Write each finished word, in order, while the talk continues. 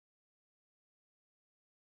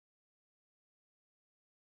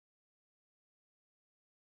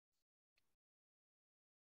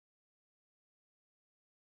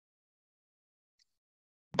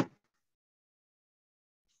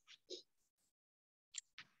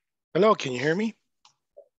Hello, can you hear me?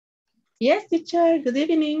 Yes, teacher. Good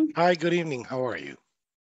evening. Hi, good evening. How are you?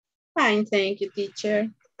 Fine, thank you, teacher.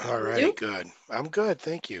 All And right, you? good. I'm good,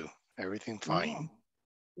 thank you. Everything fine.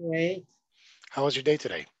 Oh, great. How was your day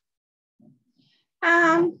today?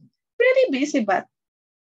 Pretty busy, but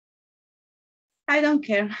I don't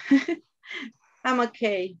care. I'm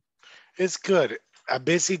okay. It's good. A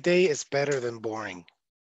busy day is better than boring.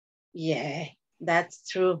 Yeah, that's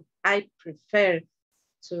true. I prefer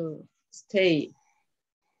to stay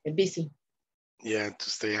busy. Yeah, to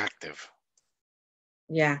stay active.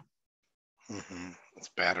 Yeah, It's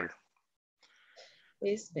better.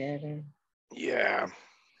 it's better. Yeah.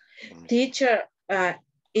 Let me see. Teacher,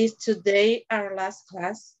 is today our last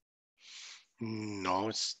class? No,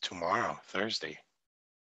 it's tomorrow, Thursday.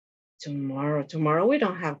 Tomorrow we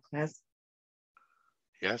don't have class.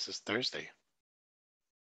 Yes, it's Thursday.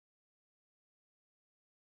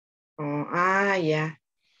 Oh, yeah.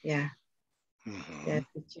 Yeah,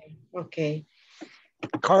 teacher. Okay.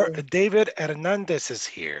 So, David Hernandez is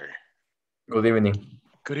here. Good evening.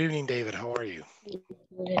 Good evening, David. How are you?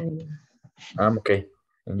 I'm okay.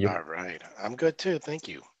 And you? All right. I'm good too. Thank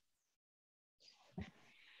you.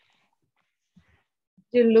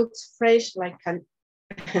 you look fresh like a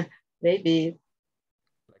David.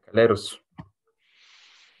 Like a lettuce.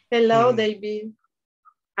 Hello, David.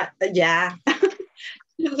 Yeah,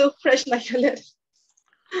 you look fresh like a lettuce.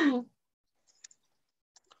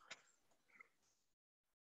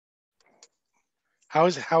 How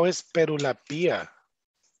is Perulapia?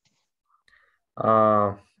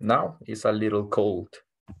 Now it's a little cold.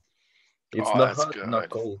 It's not That's hot, not good.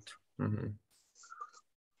 cold. Mm-hmm.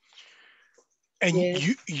 And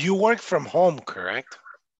Yes. you work from home, correct?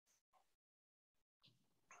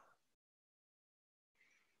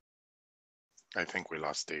 I think we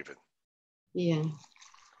lost David. Yeah.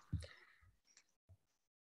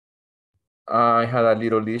 I had a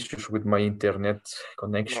little issues with my internet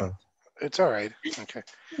connection. No, it's all right. Okay.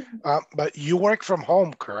 But you work from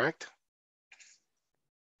home, correct?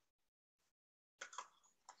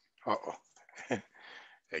 Uh-oh.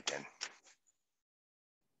 Again.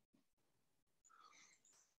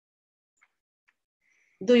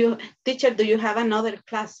 Teacher, do you have another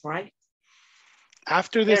class, right?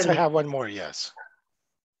 After this, I Early. have one more, yes.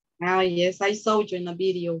 Oh, yes, I saw you in a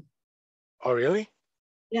video. Oh, really?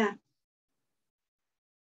 Yeah.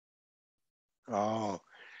 Oh,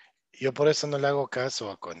 yo por eso no le hago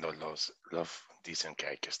caso a cuando los dicen que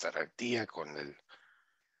hay que estar al día con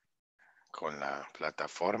la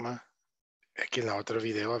plataforma. Aquí en la otro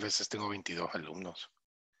video a veces tengo 22 alumnos.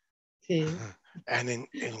 Sí. And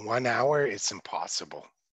in 1 hour, it's impossible.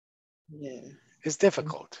 Yeah. It's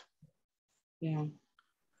difficult. Yeah.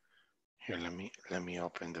 Here, let me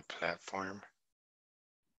open the platform.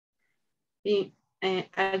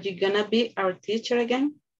 Are you gonna be our teacher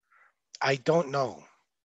again? I don't know.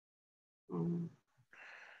 Mm.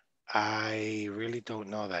 I really don't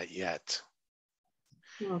know that yet.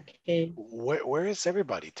 Okay. Where is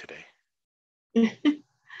everybody today?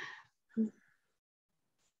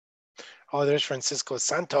 Oh, there's Francisco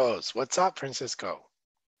Santos. What's up, Francisco?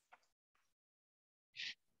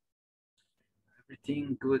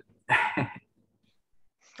 Everything good.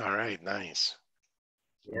 All right, nice.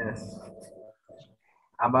 Yes.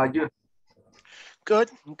 How about you? Good,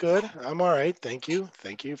 good. I'm all right. Thank you.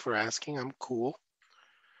 Thank you for asking. I'm cool.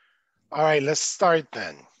 All right, let's start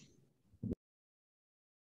then.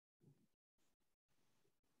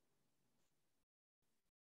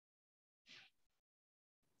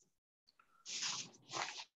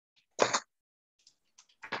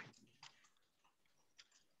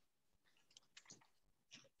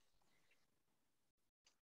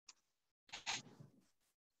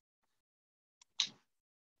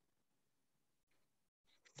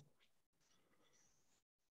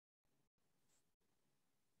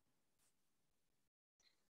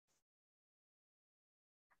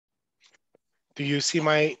 Do you see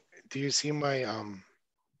my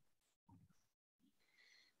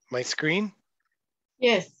my screen?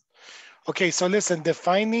 Yes. Okay, so listen,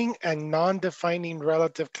 defining and non-defining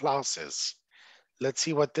relative clauses. Let's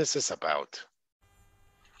see what this is about.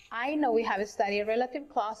 I know we have studied relative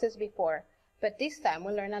clauses before, but this time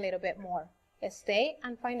we'll learn a little bit more. Stay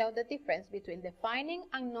and find out the difference between defining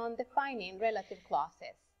and non-defining relative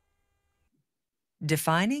clauses.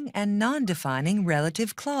 Defining and non-defining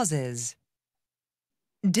relative clauses.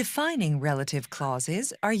 Defining relative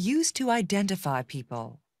clauses are used to identify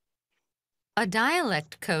people. A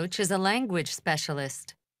dialect coach is a language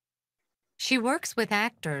specialist. She works with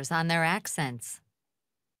actors on their accents.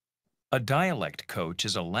 A dialect coach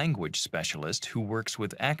is a language specialist who works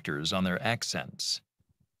with actors on their accents.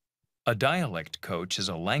 A dialect coach is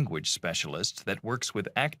a language specialist that works with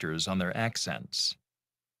actors on their accents.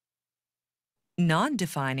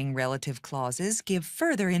 Non-defining relative clauses give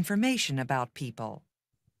further information about people.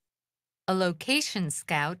 A location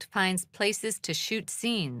scout finds places to shoot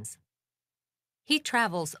scenes. He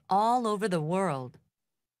travels all over the world.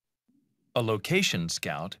 A location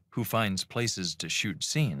scout who finds places to shoot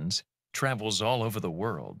scenes travels all over the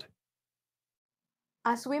world.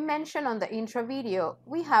 As we mentioned on the intro video,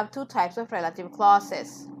 we have two types of relative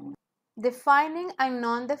clauses: defining and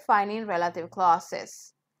non-defining relative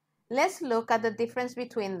clauses. Let's look at the difference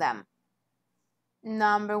between them.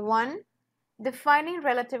 Number one, defining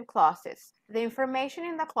relative clauses. The information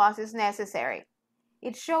in the clause is necessary.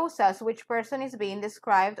 It shows us which person is being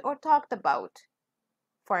described or talked about.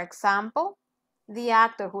 For example, the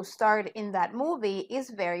actor who starred in that movie is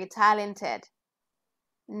very talented.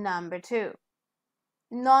 Number two,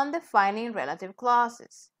 non-defining relative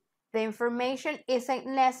clauses. The information isn't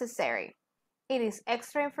necessary. It is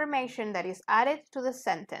extra information that is added to the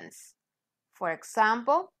sentence. For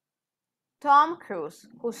example, Tom Cruise,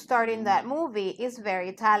 who starred in that movie, is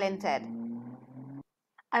very talented.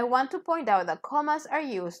 I want to point out that commas are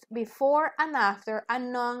used before and after a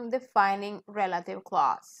non-defining relative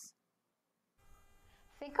clause.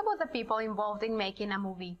 Think about the people involved in making a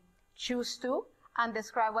movie. Choose two and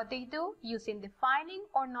describe what they do using defining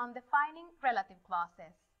or non-defining relative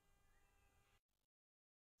clauses.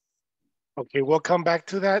 Okay, we'll come back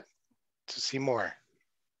to that to see more.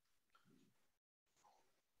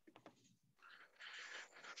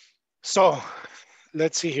 So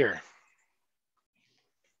let's see here.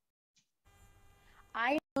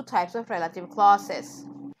 I know two types of relative clauses: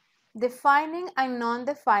 defining and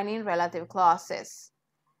non-defining relative clauses.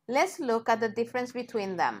 Let's look at the difference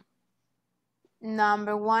between them.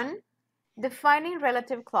 Number one, defining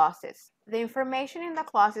relative clauses. The information in the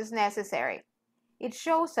clause is necessary. It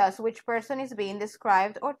shows us which person is being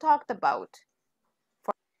described or talked about.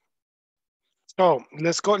 So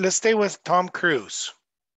let's stay with Tom Cruise.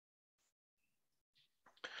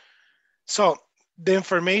 So the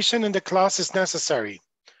information in the clause is necessary.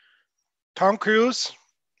 Tom Cruise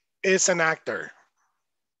is an actor.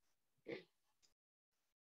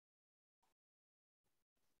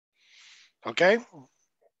 Okay.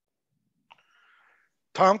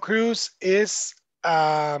 Tom Cruise is,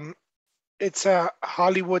 it's a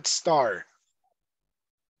Hollywood star.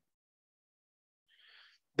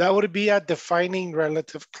 That would be a defining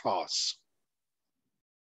relative clause.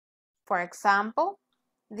 For example,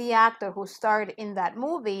 the actor who starred in that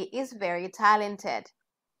movie is very talented.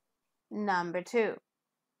 Number two,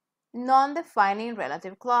 non-defining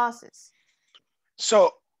relative clauses.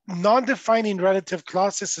 So non-defining relative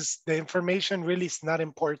clauses is the information really is not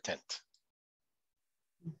important.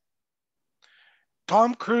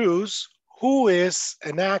 Tom Cruise, who is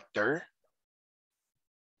an actor,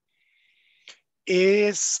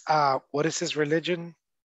 is, what is his religion?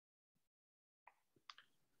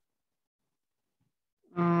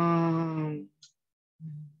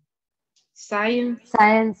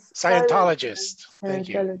 Scientologist. Thank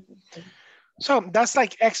you. So that's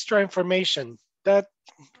like extra information. That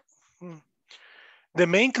the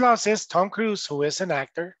main clause is Tom Cruise, who is an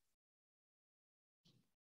actor.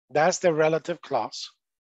 That's the relative clause.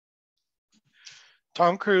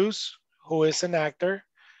 Tom Cruise, who is an actor,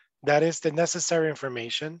 that is the necessary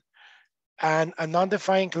information. And a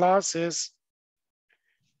non-defined clause is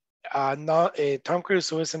Tom Cruise,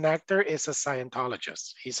 who is an actor, is a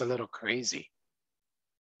Scientologist. He's a little crazy.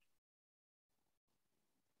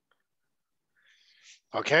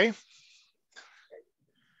 Okay.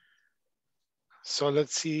 So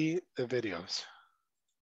let's see the videos.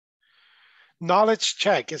 Knowledge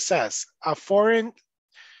check, it says,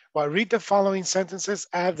 read the following sentences,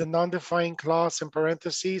 add the non-defined clause in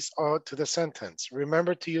parentheses or to the sentence.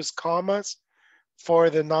 Remember to use commas for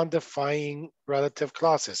the non-defined relative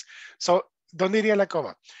clauses. So, ¿dónde iría la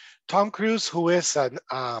coma? Tom Cruise, who is a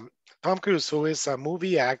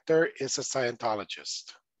movie actor, is a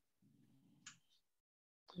Scientologist.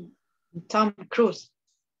 Tom Cruise.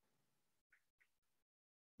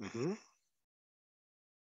 Mm-hmm.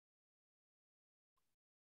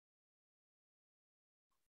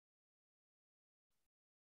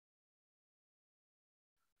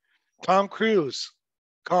 Tom Cruise,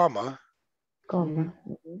 comma,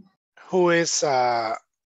 who is a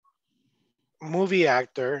movie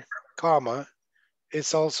actor, comma,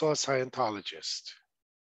 is also a Scientologist.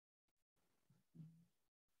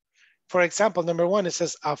 For example, number one, it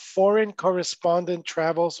says a foreign correspondent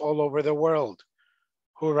travels all over the world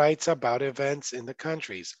who writes about events in the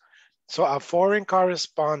countries. So a foreign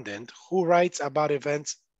correspondent who writes about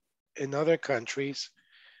events in other countries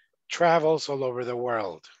travels all over the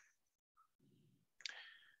world.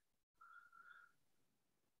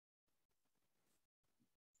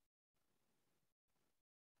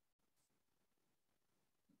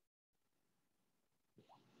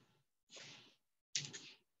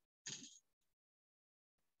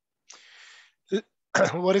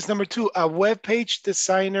 What is number 2? A web page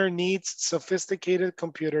designer needs sophisticated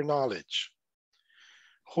computer knowledge.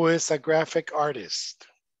 Who is a graphic artist?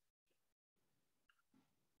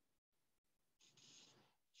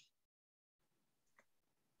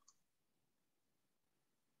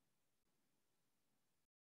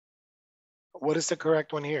 What is the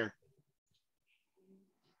correct one here?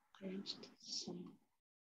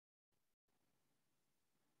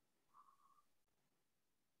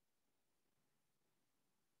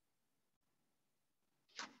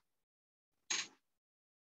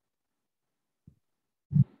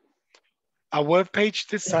 A web page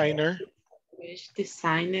designer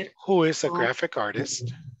who is a graphic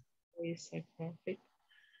artist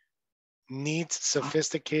needs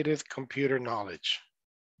sophisticated computer knowledge.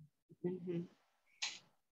 Mhm.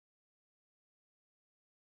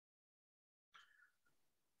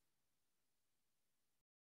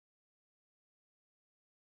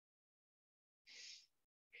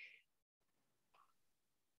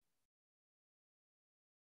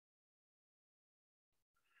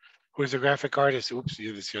 Who is a graphic artist? Oops,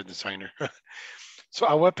 you're the designer. So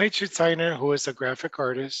a web page designer who is a graphic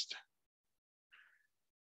artist.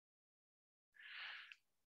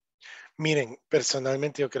 Miren,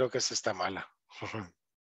 personalmente yo creo que esa está mala.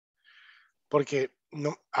 Porque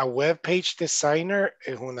no, a web page designer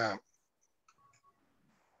es una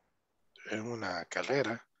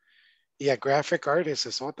carrera y a graphic artist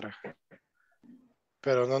es otra.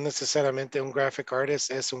 Pero no necesariamente un graphic artist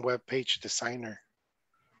es un web page designer.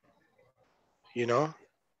 You know?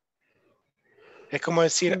 Es como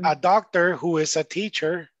decir a doctor who is a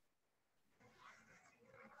teacher.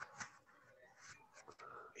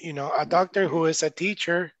 You know, a doctor who is a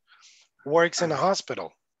teacher works in a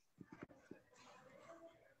hospital.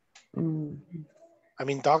 I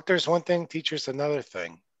mean, doctor's one thing, teacher's another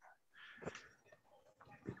thing.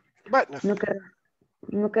 But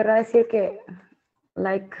No querrá decir que,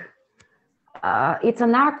 like, it's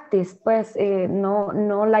an artist, pues,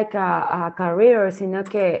 no like a career, sino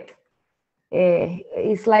que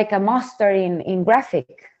it's like a master in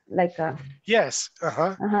graphic, like a... Yes,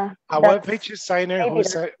 a web page designer who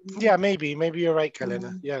is a, yeah, maybe you're right,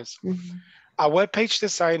 Kalena, yes. A web page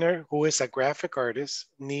designer who is a graphic artist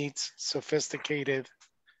needs sophisticated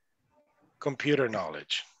computer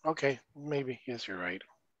knowledge. Okay, maybe, yes, you're right.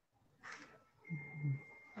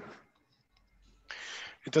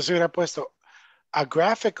 Entonces hubiera puesto a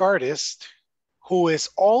graphic artist who is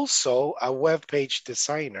also a web page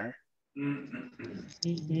designer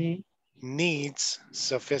needs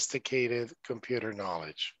sophisticated computer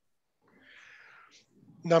knowledge.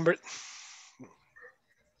 Number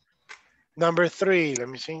 3, let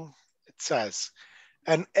me see. It says,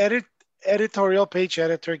 an editorial page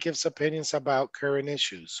editor gives opinions about current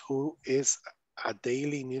issues. Who is a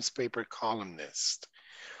daily newspaper columnist?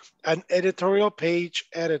 An editorial page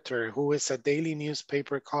editor who is a daily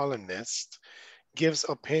newspaper columnist gives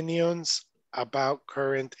opinions about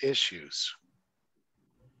current issues.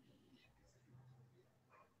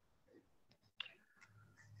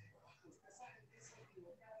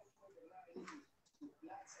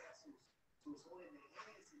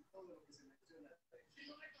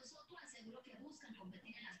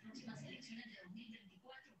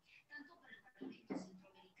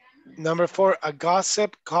 Number 4, a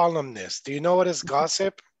gossip columnist. Do you know what is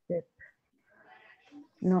gossip?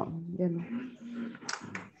 No, yo no.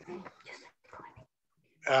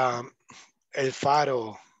 El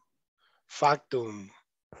Faro, Factum,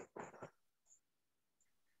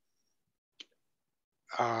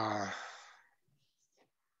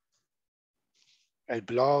 el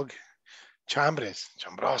blog,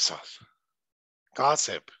 chambrosos,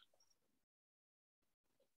 gossip.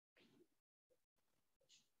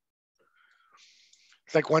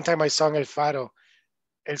 It's like one time I saw El Faro,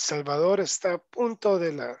 El Salvador está a punto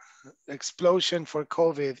de la explosion for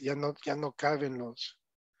COVID, ya no caben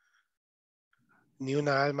ni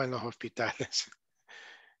una alma en los hospitales.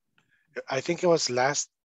 I think it was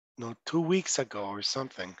 2 weeks ago or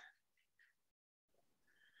something.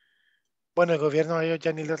 Bueno, el gobierno a ellos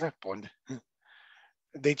ya ni les responde.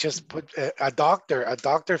 They just put a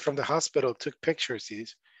doctor from the hospital took pictures y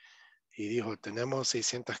dijo, tenemos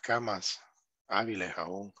 600 camas hábiles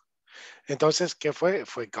aún. Entonces, ¿qué fue?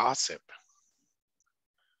 Fue gossip.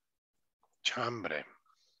 Chambre.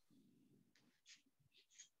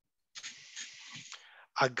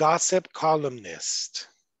 A gossip columnist.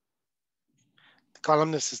 The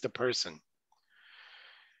columnist is the person.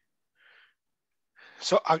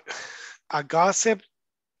 So a gossip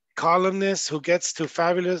columnist who gets to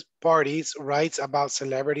fabulous parties writes about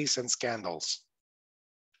celebrities and scandals.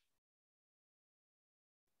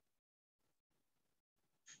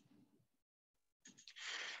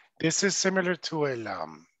 This is similar to el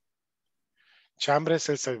Chambres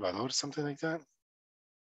El Salvador, something like that.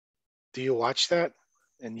 Do you watch that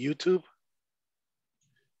in YouTube?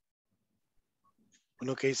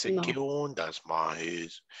 Uno que dice, No. ¿qué ondas,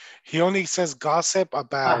 majes? He only says gossip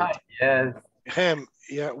about Yes. him.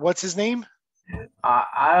 Yeah, what's his name?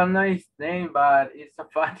 I don't know his name, but it's a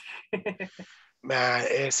funny. Man,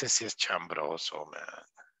 ese sí es chambroso, man.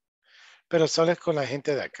 Pero solo es con la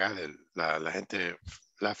gente de acá, la gente,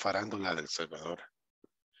 la farándula del Salvador.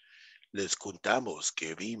 Les contamos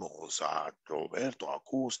que vimos a Roberto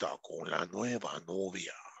Acosta con la nueva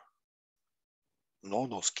novia. No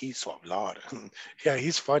nos quiso hablar. Yeah,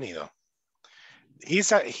 he's funny though. He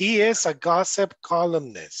is a gossip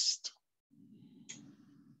columnist.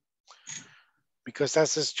 Because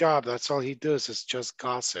that's his job. That's all he does is just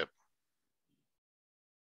gossip.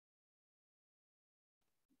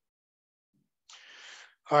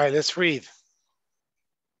 All right, let's read.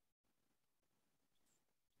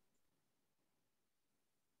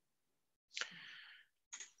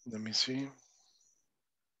 Let me see.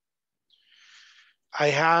 I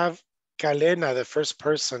have Kalena, the first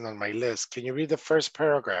person on my list. Can you read the first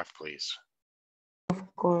paragraph, please?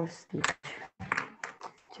 Of course.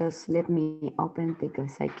 Just let me open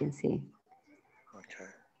because I can see. Okay.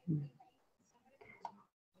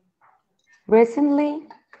 Recently,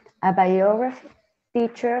 a biography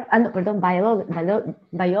teacher,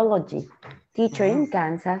 biology teacher in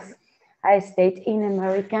Kansas, a state in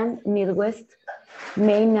American Midwest,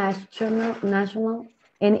 made national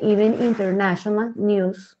and even international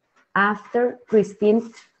news after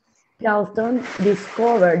Christine Pelton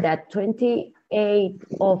discovered that 28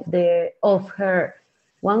 of her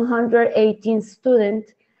 118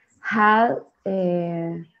 students had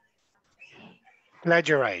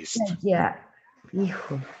Plagiarized.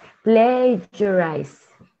 Plagiarized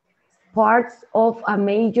parts of a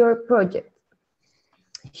major project.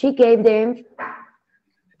 She gave them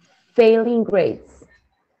failing grades.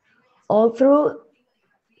 All through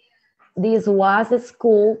this was a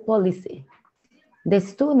school policy. The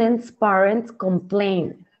students' parents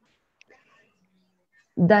complained.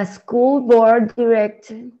 The school board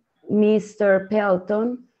directed Mr.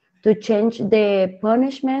 Pelton to change the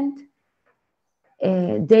punishment.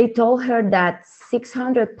 They told her that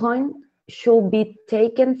 600 points should be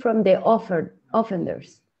taken from the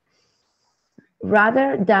offenders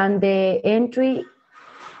rather than the entry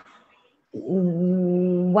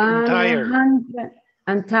 100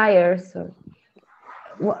 entire, sorry,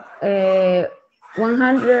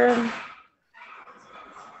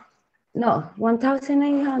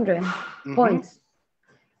 1,800 points.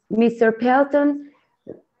 Mr. Pelton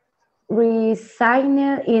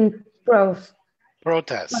resigned in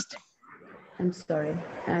protest. I'm sorry.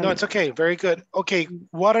 No, it's okay. Very good. Okay,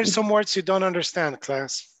 what are some words you don't understand,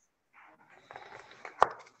 class?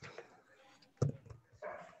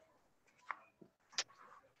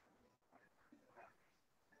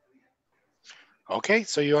 Okay,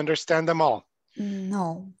 so you understand them all.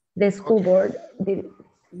 No. The school board did.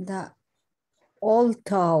 The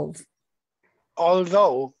although.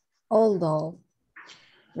 Although.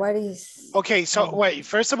 What is? Okay, so wait,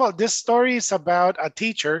 first of all, this story is about a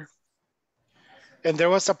teacher and there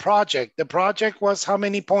was a project. The project was how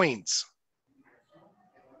many points?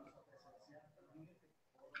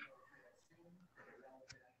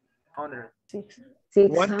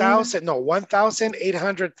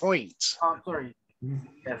 1,800 points. Oh, sorry.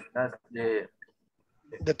 Yes, that's the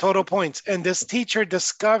total points. And this teacher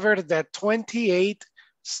discovered that 28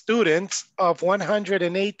 students of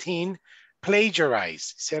 118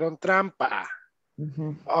 plagiarized, hicieron trampa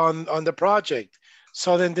on the project.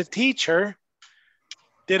 So then the teacher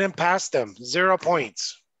didn't pass them, 0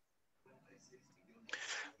 points.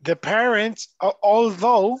 The parents,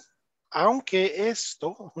 although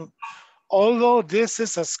this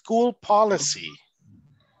is a school policy,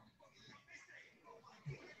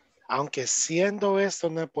 aunque siendo esto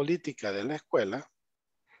una política de la escuela,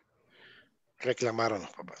 reclamaron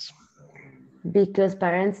los papás. Because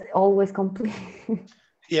parents always complain.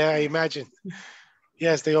 Yeah, I imagine.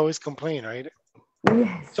 Yes, they always complain, right?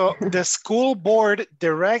 Yes. So the school board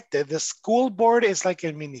directed, the school board is like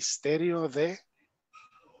el ministerio de...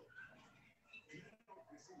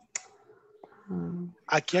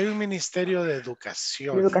 Aquí hay un ministerio de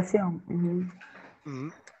educación. Educación.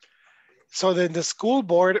 Mhm. So then the school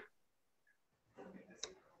board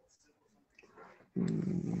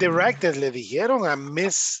directed, le dijeron a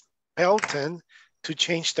Miss Pelton to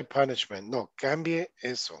change the punishment. No, cambie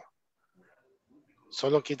eso.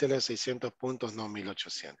 Solo quítele 600 puntos, no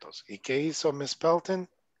 1800. ¿Y qué hizo Miss Pelton?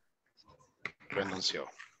 Renunció.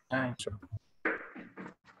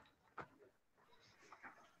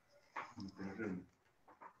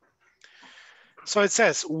 So it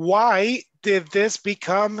says, why did this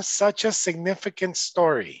become such a significant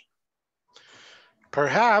story?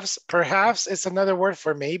 Perhaps is another word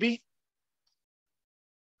for maybe.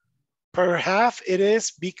 Perhaps it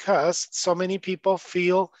is because so many people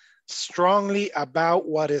feel strongly about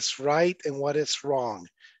what is right and what is wrong.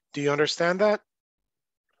 Do you understand that?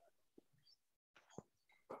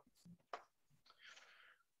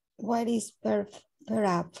 What is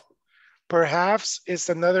perhaps? Perhaps is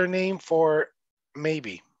another name for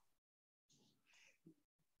maybe.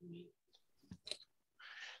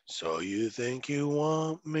 So you think you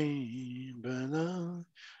want me, but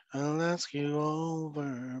I'll ask you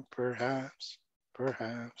over. Perhaps.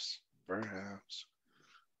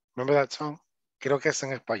 Remember that song? Creo que es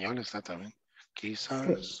en español, está también.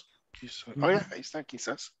 Quizás. Oh yeah, ahí está,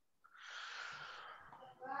 quizás.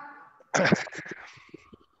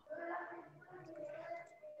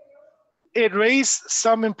 It raised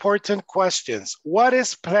some important questions. What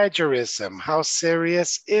is plagiarism? How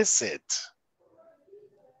serious is it?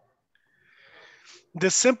 The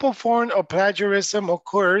simple form of plagiarism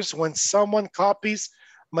occurs when someone copies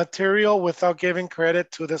material without giving credit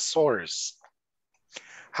to the source.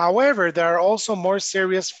 However, there are also more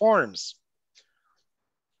serious forms,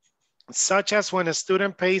 such as when a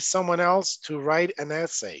student pays someone else to write an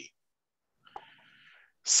essay.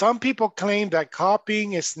 Some people claim that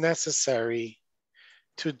copying is necessary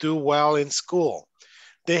to do well in school.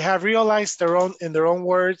 They have realized in their own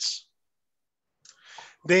words,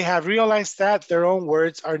 that their own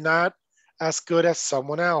words are not as good as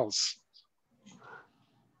someone else.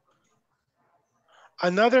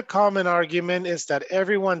 Another common argument is that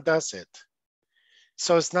everyone does it,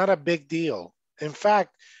 so it's not a big deal. In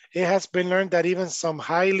fact, it has been learned that even some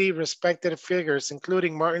highly respected figures,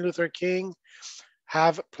 including Martin Luther King,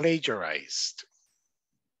 have plagiarized.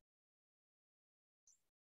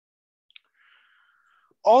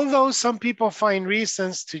 Although some people find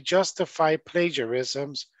reasons to justify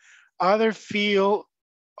plagiarisms, others feel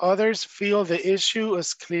the issue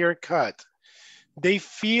is clear-cut. They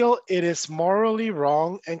feel it is morally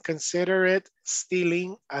wrong and consider it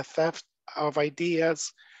stealing, a theft of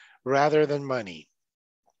ideas rather than money.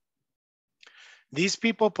 These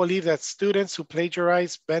people believe that students who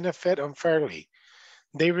plagiarize benefit unfairly.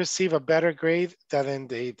 They receive a better grade than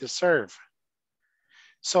they deserve.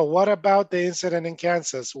 So what about the incident in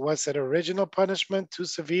Kansas? Was it original punishment too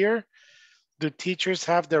severe? Do teachers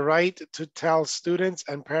have the right to tell students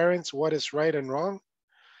and parents what is right and wrong?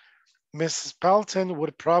 Mrs. Pelton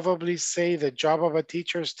would probably say the job of a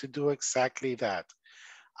teacher is to do exactly that.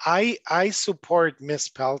 I support Miss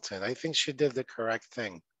Pelton. I think she did the correct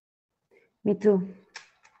thing. Me too.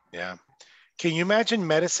 Yeah. Can you imagine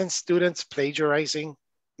medicine students plagiarizing?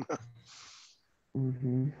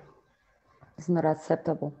 It's not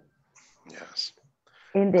acceptable. Yes.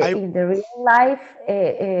 In the real life,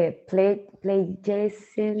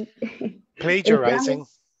 plagiarizing.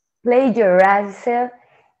 Plagiarizing.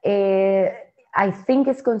 I think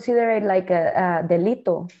it's considered like a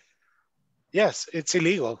delito. Yes, it's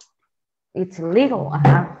illegal. It's illegal.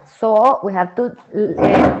 So we have to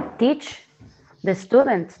teach the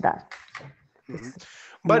students that.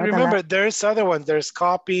 But remember, there's other ones. There's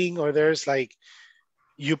copying, or there's like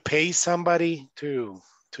you pay somebody to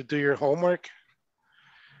do your homework.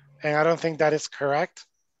 And I don't think that is correct.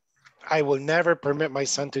 I will never permit my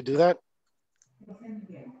son to do that.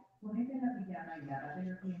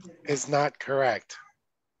 It's not correct.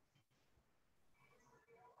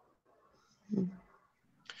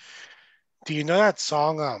 Do you know that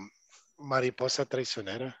song, Mariposa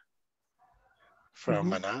Traicionera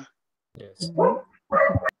from Maná? Yes.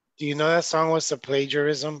 Do you know that song was a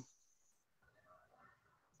plagiarism?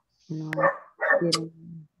 No.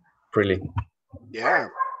 Really? Yeah.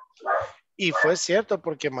 Y fue cierto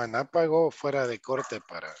porque Maná pagó fuera de corte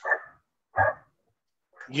para.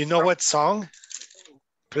 You know what song?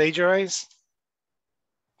 Plagiarize?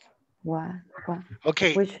 What?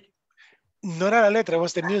 Okay. Which? No era la letra, it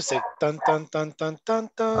was the music. Tan tan tan tan tan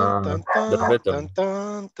tan tan tan tan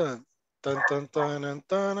tan tan tan tan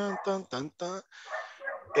tan tan tan tan.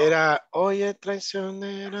 Era, oye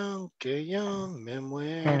traicionera, aunque yo me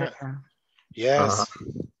muera. Yes.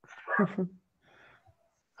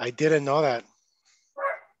 I didn't know that.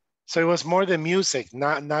 So it was more the music,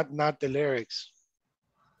 not the lyrics.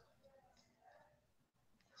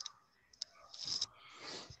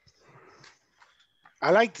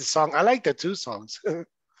 I like the song. I like the two songs. Let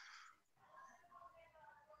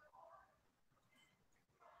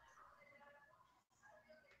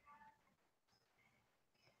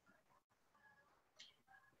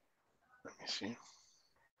me see.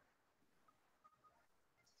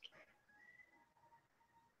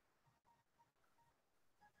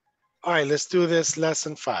 All right, let's do this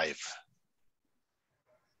lesson 5.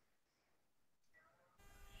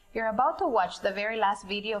 You're about to watch the very last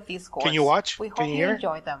video of this course. Can you watch? We hope Can you you hear?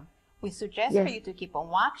 enjoy them. We suggest Yes. for you to keep on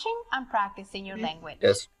watching and practicing your language.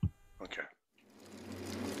 Yes. Okay.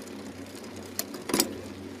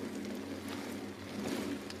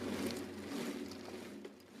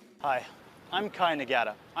 Hi, I'm Kai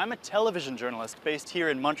Nagata. I'm a television journalist based here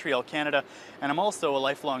in Montreal, Canada, and I'm also a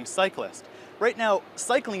lifelong cyclist. Right now,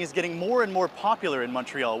 cycling is getting more and more popular in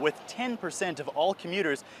Montreal, with 10% of all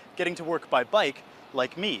commuters getting to work by bike,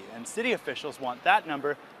 like me, and city officials want that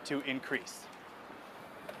number to increase.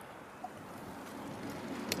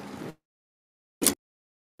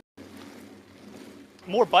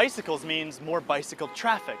 More bicycles means more bicycle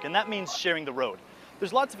traffic, and that means sharing the road.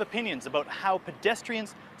 There's lots of opinions about how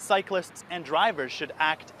pedestrians, cyclists, and drivers should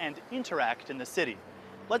act and interact in the city.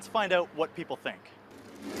 Let's find out what people think.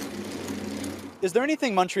 Is there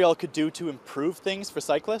anything Montreal could do to improve things for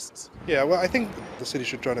cyclists? Yeah, well, I think the city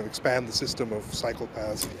should try to expand the system of cycle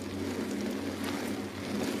paths.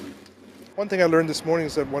 One thing I learned this morning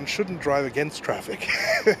is that one shouldn't drive against traffic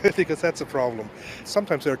because that's a problem.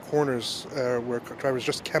 Sometimes there are corners where drivers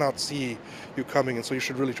just cannot see you coming, and so you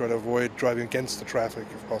should really try to avoid driving against the traffic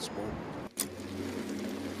if possible.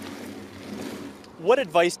 What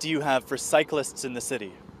advice do you have for cyclists in the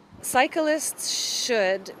city? Cyclists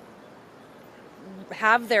should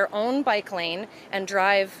have their own bike lane and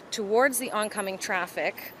drive towards the oncoming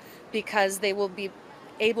traffic because they will be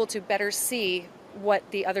able to better see what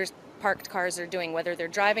the other parked cars are doing. Whether they're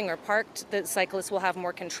driving or parked, the cyclists will have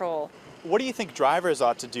more control. What do you think drivers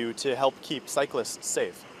ought to do to help keep cyclists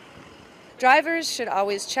safe? Drivers should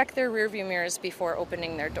always check their rearview mirrors before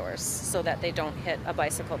opening their doors so that they don't hit a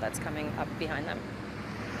bicycle that's coming up behind them.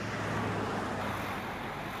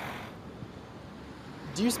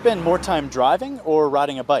 Do you spend more time driving or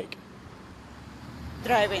riding a bike?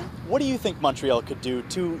 Driving. What do you think Montreal could do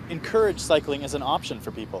to encourage cycling as an option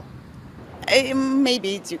for people?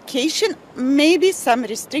 Maybe education, maybe some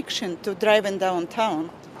restriction to driving downtown.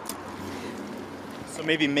 So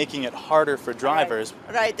maybe making it harder for drivers.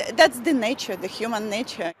 Right, that's the nature, the human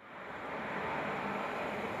nature.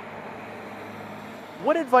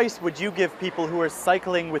 What advice would you give people who are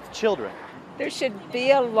cycling with children? There should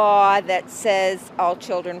be a law that says all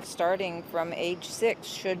children starting from age 6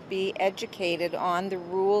 should be educated on the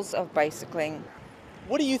rules of bicycling.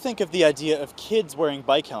 What do you think of the idea of kids wearing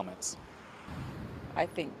bike helmets? I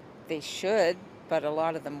think they should, but a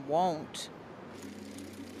lot of them won't.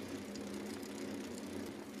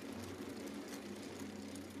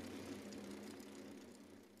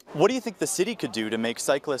 What do you think the city could do to make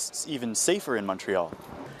cyclists even safer in Montreal?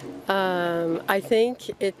 I think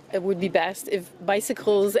it would be best if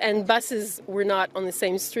bicycles and buses were not on the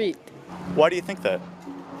same street. Why do you think that?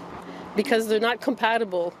 Because they're not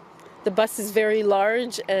compatible. The bus is very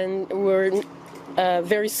large and we're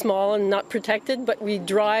very small and not protected, but we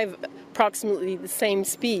drive approximately the same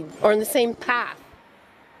speed or on the same path.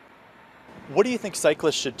 What do you think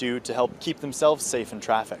cyclists should do to help keep themselves safe in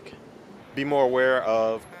traffic? Be more aware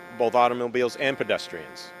of both automobiles and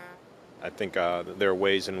pedestrians. I think there are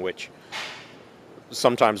ways in which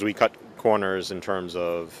sometimes we cut corners in terms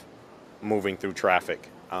of moving through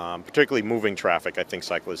traffic. Particularly moving traffic, I think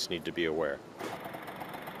cyclists need to be aware.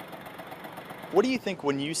 What do you think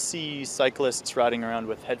when you see cyclists riding around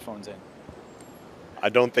with headphones in? I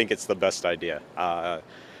don't think it's the best idea.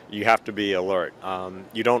 You have to be alert.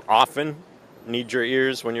 You don't often need your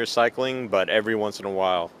ears when you're cycling, but every once in a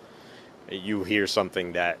while you hear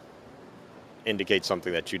something that indicates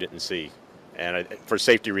something that you didn't see. And for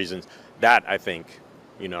safety reasons, that I think,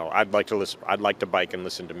 you know, I'd like to bike and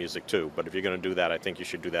listen to music too, but if you're going to do that, I think you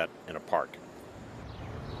should do that in a park.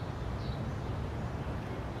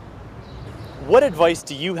 What advice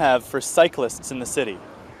do you have for cyclists in the city?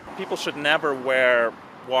 People should never wear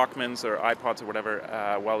Walkmans or iPods or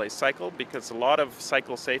whatever while they cycle, because a lot of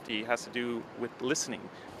cycle safety has to do with listening.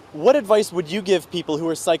 What advice would you give people who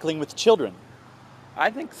are cycling with children? I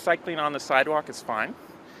think cycling on the sidewalk is fine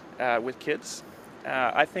with kids.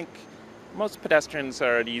 I think most pedestrians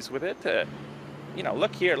are at ease with it. You know,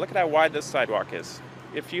 look here, look at how wide this sidewalk is.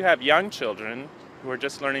 If you have young children, who are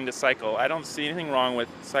just learning to cycle. I don't see anything wrong with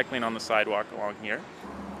cycling on the sidewalk along here.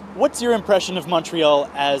 What's your impression of Montreal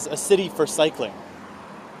as a city for cycling?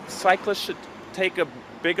 Cyclists should take a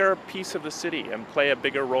bigger piece of the city and play a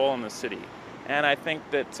bigger role in the city. And I think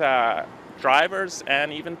that drivers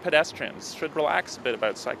and even pedestrians should relax a bit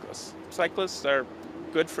about cyclists. Cyclists are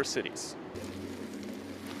good for cities.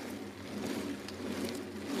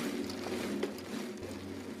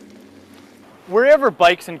 Wherever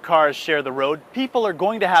bikes and cars share the road, people are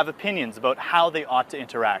going to have opinions about how they ought to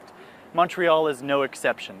interact. Montreal is no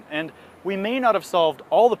exception, and we may not have solved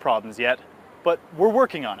all the problems yet, but we're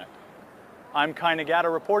working on it. I'm Kai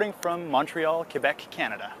Nagata reporting from Montreal, Quebec,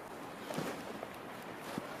 Canada.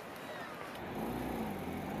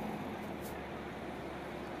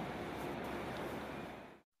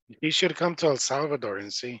 You should come to El Salvador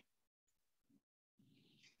and see.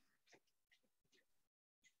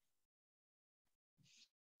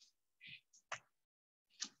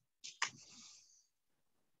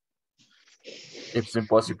 It's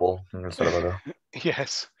impossible in El Salvador.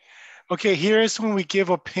 Yes. Okay, here is when we give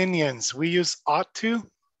opinions. We use ought to,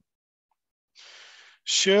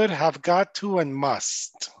 should, have got to, and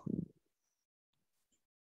must.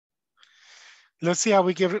 Let's see how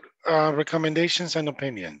we give recommendations and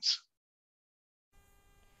opinions.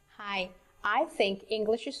 Hi, I think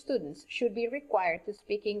English students should be required to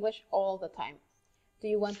speak English all the time. Do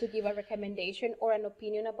you want to give a recommendation or an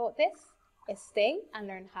opinion about this? Stay and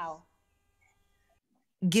learn how.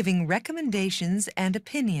 Giving recommendations and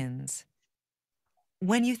opinions.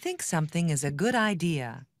 When you think something is a good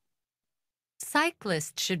idea.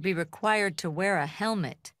 Cyclists should be required to wear a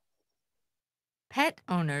helmet. Pet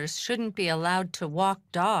owners shouldn't be allowed to walk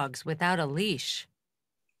dogs without a leash.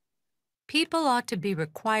 People ought to be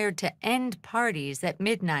required to end parties at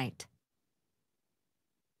midnight.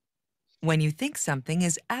 When you think something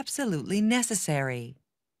is absolutely necessary.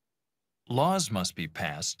 Laws must be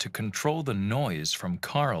passed to control the noise from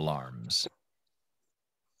car alarms.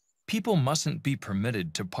 People mustn't be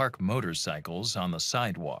permitted to park motorcycles on the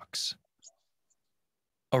sidewalks.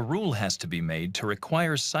 A rule has to be made to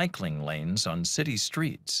require cycling lanes on city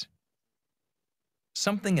streets.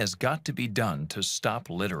 Something has got to be done to stop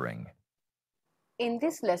littering. In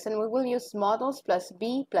this lesson, we will use modals plus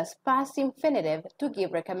be plus past infinitive to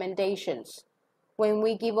give recommendations. When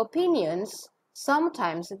we give opinions,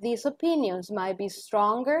 sometimes these opinions might be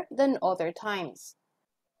stronger than other times.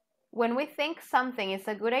 When we think something is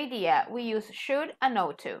a good idea, we use should and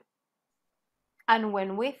ought to. And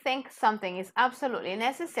when we think something is absolutely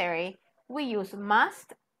necessary, we use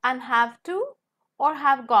must and have to or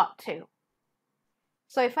have got to.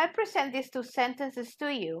 So if I present these two sentences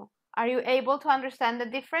to you, are you able to understand the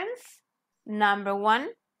difference? Number one,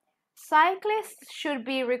 cyclists should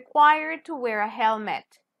be required to wear a helmet.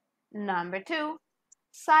 Number two,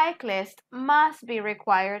 cyclists must be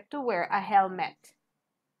required to wear a helmet.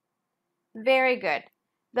 Very good.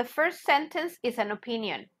 The first sentence is an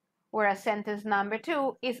opinion, whereas sentence number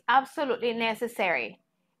two is absolutely necessary.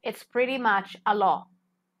 It's pretty much a law.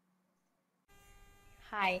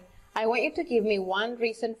 Hi, I want you to give me one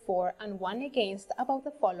reason for and one against about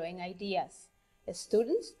the following ideas.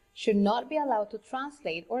 Students should not be allowed to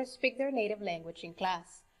translate or speak their native language in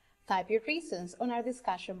class. Type your reasons on our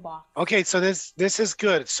discussion box. Okay, so this is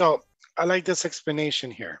good. So I like this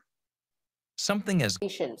explanation here. Something as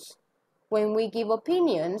when we give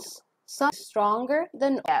opinions, some stronger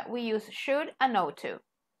than we use should and ought to.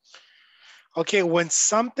 Okay, when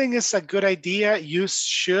something is a good idea, use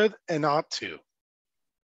should and ought to.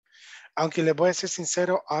 Aunque le voy a ser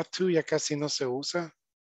sincero, ought to ya casi no se usa.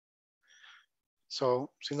 So,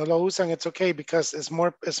 si no lo usan, it's okay because it's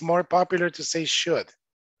more popular to say should.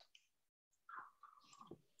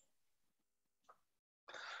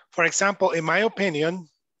 For example, in my opinion,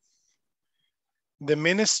 the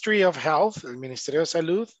Ministry of Health, el Ministerio de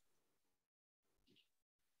Salud,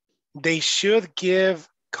 they should give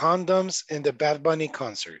condoms in the Bad Bunny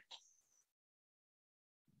concert.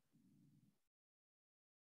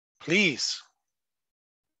 Please.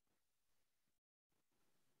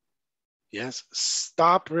 Yes,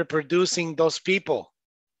 stop reproducing those people.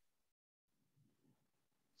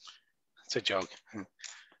 It's a joke.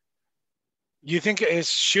 You think it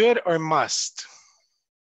should or must?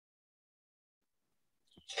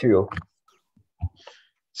 Sure.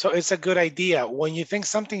 So it's a good idea. When you think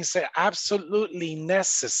something is absolutely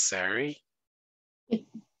necessary,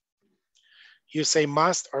 you say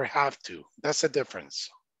must or have to. That's the difference.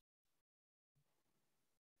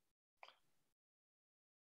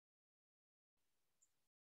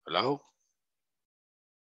 Hello?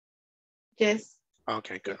 Yes.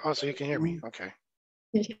 Okay, good. Oh, so you can hear me. Okay.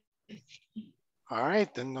 All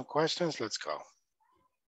right, then no questions, let's go.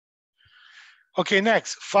 Okay,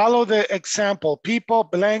 next, follow the example. People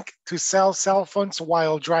blank to sell cell phones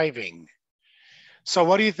while driving. So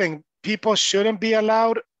what do you think? People shouldn't be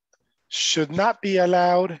allowed, should not be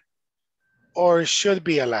allowed, or should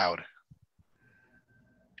be allowed?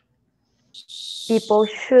 People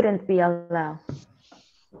shouldn't be allowed.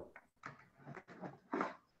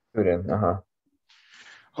 Shouldn't,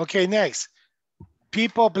 Okay, next.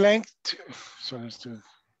 People blank to, so let's do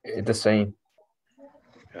the same.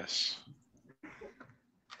 yes.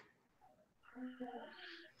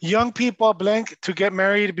 Young people blank to get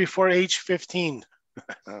married before age 15.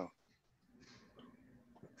 Oh.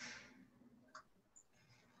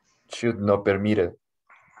 Should not permitted.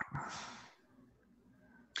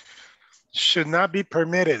 Should not be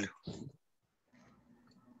permitted.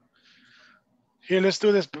 Here, let's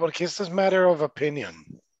do this porque this is a matter of opinion.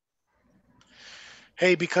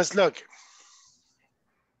 Hey, because look,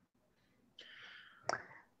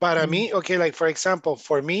 para mí, okay, like for example,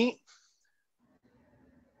 for me,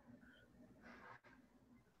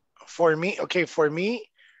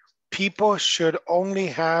 people should only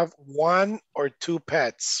have 1 or 2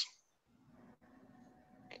 pets.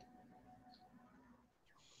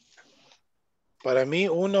 Para mí,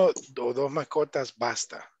 1 o 2 mascotas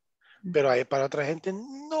basta. Pero hay para otra gente,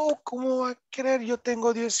 no, ¿cómo va a creer? Yo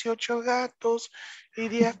tengo 18 gatos y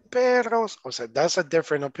 10 perros. O sea, that's a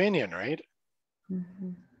different opinion, right?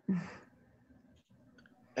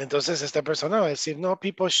 Entonces esta persona va a decir, no,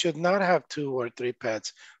 people should not have 2 or 3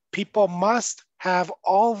 pets. People must have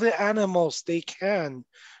all the animals they can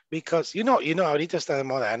because, you know, ahorita está de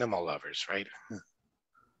moda animal lovers, right?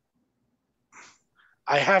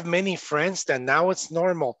 I have many friends that now it's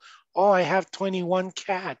normal. Oh, I have 21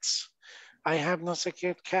 cats. I have no sé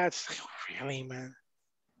qué cats. Really, man?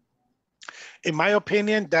 In my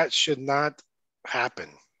opinion, that should not happen.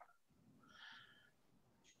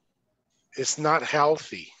 It's not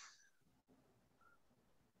healthy.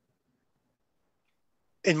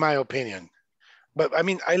 In my opinion. But I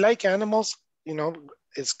mean, I like animals, you know,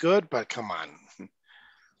 it's good, but come on.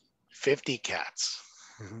 50 cats.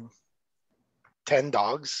 10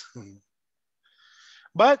 dogs.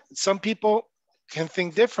 But some people can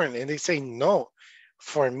think different and they say, no,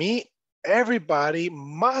 for me, everybody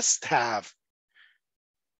must have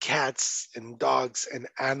cats and dogs and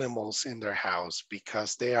animals in their house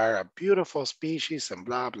because they are a beautiful species and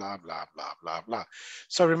blah, blah, blah, blah, blah, blah.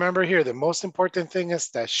 So remember here, the most important thing is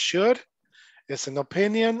that should is an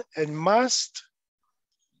opinion and must.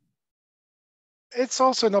 It's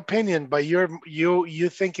also an opinion, but you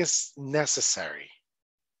think it's necessary.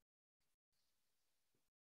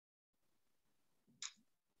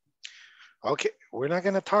 Okay, we're not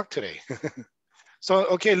going to talk today. So,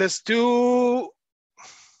 okay, let's do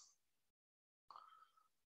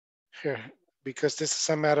here, because this is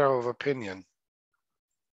a matter of opinion.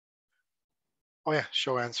 Oh yeah,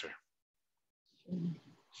 show answer.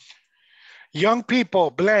 Young people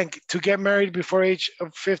blank to get married before age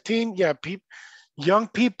of 15. Yeah, young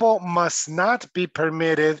people must not be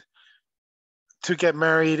permitted to get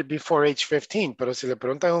married before age 15. Pero si le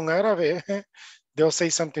preguntan a un árabe, they'll say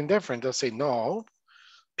something different. They'll say, no,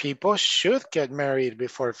 people should get married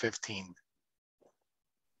before 15.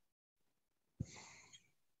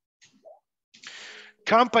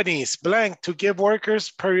 Companies blank to give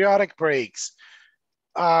workers periodic breaks.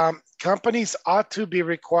 Companies ought to be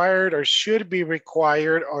required or should be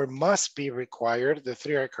required or must be required, the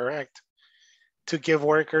 3 are correct, to give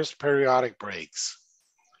workers periodic breaks.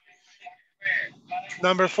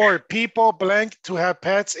 Number 4, people blank to have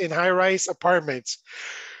pets in high-rise apartments.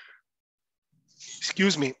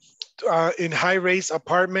 Excuse me, in high-rise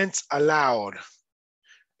apartments allowed.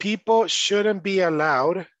 People shouldn't be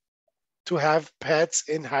allowed to have pets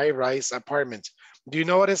in high-rise apartments. Do you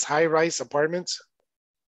know what is high-rise apartments?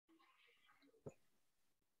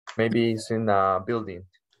 Maybe it's in a building.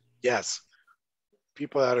 Yes,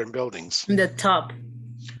 people that are in buildings. In the top.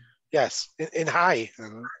 Yes, in high.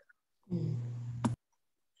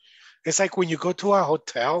 It's like when you go to a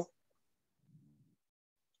hotel.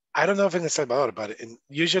 I don't know if in El Salvador, but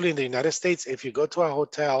usually in the United States, if you go to a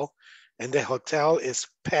hotel and the hotel is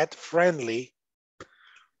pet friendly,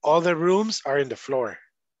 all the rooms are in the floor.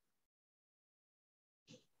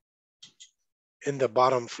 In the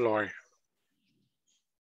bottom floor.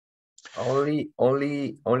 Only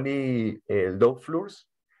low floors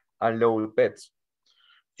are low pets.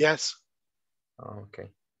 Yes. Oh, okay.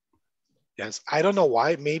 Yes, I don't know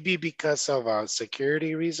why. Maybe because of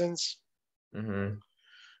security reasons. Mm-hmm.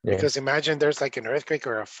 Because imagine there's like an earthquake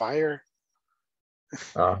or a fire.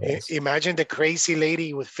 Yes. Imagine the crazy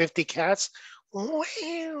lady with 50 cats.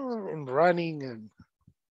 and running and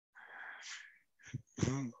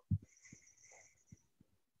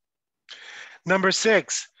Number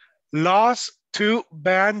 6, laws to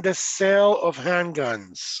ban the sale of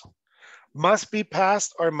handguns must be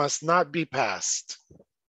passed or must not be passed.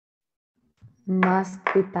 Must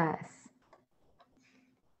be passed.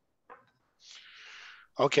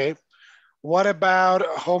 Okay. What about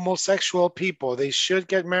homosexual people? They should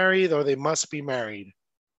get married or they must be married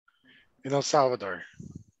in El Salvador?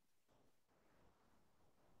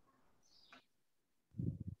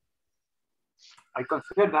 I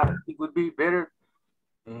consider that it would be better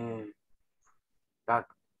that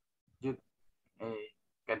you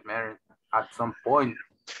get married at some point.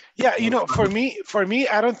 Yeah, you know, for me,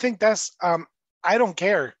 I don't think that's, I don't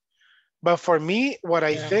care. But for me, what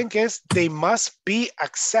I think is they must be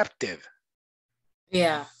accepted.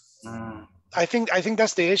 Yeah. I think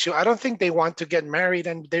that's the issue. I don't think they want to get married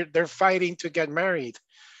and they're fighting to get married.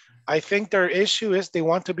 I think their issue is they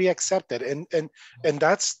want to be accepted, and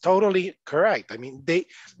that's totally correct. I mean,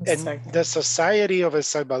 and the society of El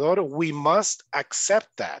Salvador, we must accept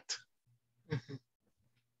that.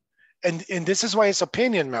 And this is why it's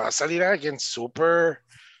opinion. Me va a salir alguien super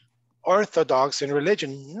orthodox in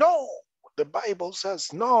religion. No, the Bible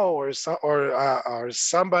says no, or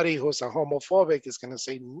somebody who's a homophobic is going to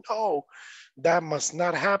say no, that must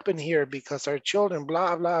not happen here because our children,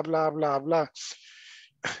 blah blah blah blah blah.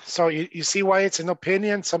 So you see why it's an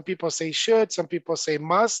opinion. Some people say should, some people say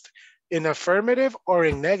must, in affirmative or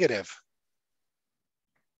in negative.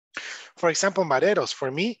 For example, mareros,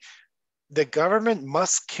 for me, the government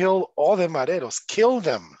must kill all the mareros, kill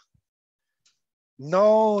them.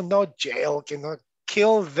 No jail, cannot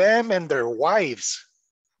kill them and their wives.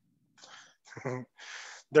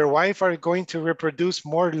 Their wives are going to reproduce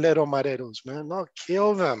more little mareros, man. No,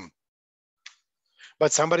 kill them.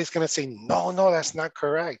 But somebody's going to say, no, that's not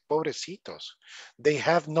correct. Pobrecitos. They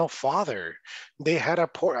have no father. They had a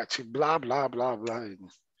poor, blah, blah, blah, blah.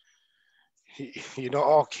 You know,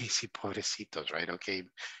 okay, sí, pobrecitos, right? Okay,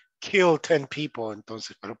 kill 10 people,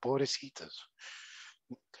 entonces, pero pobrecitos.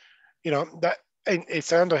 You know, that, and it's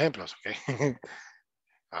dando ejemplos, okay?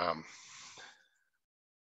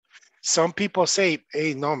 Some people say,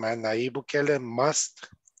 hey, no, man, Nayib Bukele must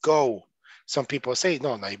go. Some people say,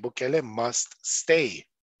 no, Nayib Bukele must stay.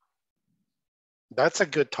 That's a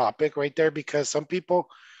good topic right there because some people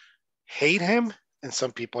hate him and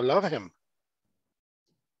some people love him.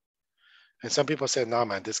 And some people say, no,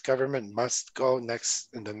 man, this government must go in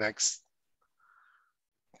the next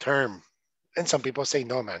term. And some people say,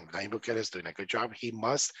 no, man, Nayib Bukele is doing a good job. He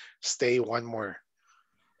must stay one more.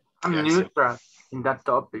 I'm neutral in that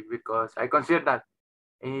topic because I consider that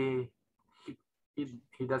he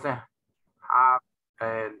doesn't have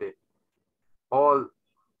the all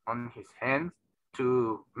on his hands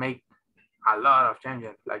to make a lot of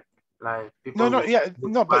changes like people.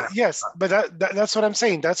 But that's what I'm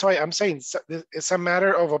saying. That's why I'm saying it's a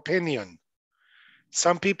matter of opinion.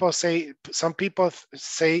 Some people say,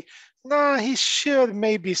 nah, he should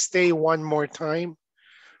maybe stay one more time.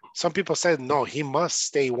 Some people said, no, he must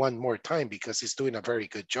stay one more time because he's doing a very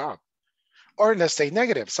good job. Or let's say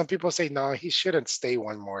negative. Some people say, no, he shouldn't stay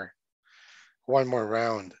one more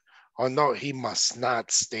round. Oh no, he must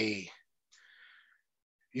not stay.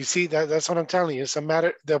 You see, that's what I'm telling you. It's a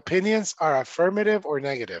matter, the opinions are affirmative or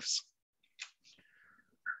negatives.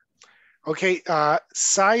 Okay,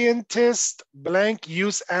 scientists blank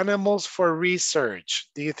use animals for research.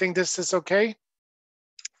 Do you think this is okay?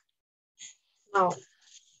 No.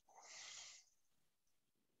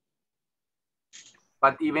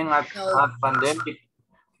 But even at pandemic,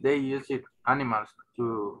 they use animals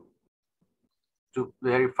to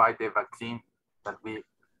verify the vaccine that we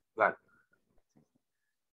got.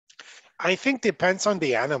 I think depends on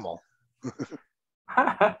the animal.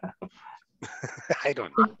 I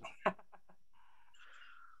don't know.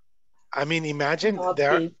 I mean, imagine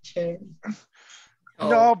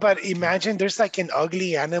No, but imagine there's like an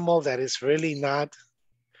ugly animal that is really not.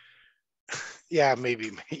 Yeah,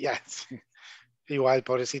 maybe. Yeah. Igual,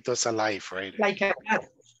 pobrecito is alive, right? Like a rat.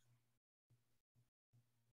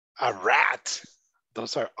 A rat.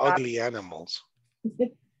 Those are ugly animals.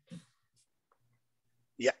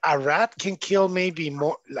 Yeah, a rat can kill maybe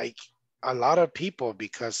more, like a lot of people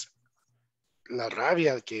because la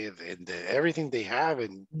rabia que everything they have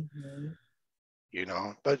and you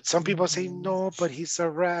know. But some people say no, but he's a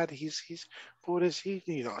rat. He's pobrecito,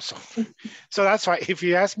 you know. So that's why if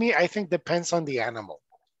you ask me, I think depends on the animal.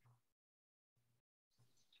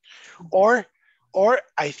 Or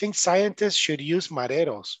I think scientists should use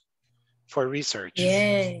mareros for research.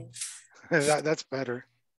 Yes. That's better.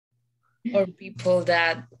 or people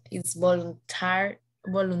that is voluntarios.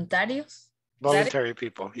 Voluntary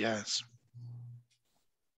people, yes.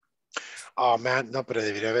 Oh man, no, pero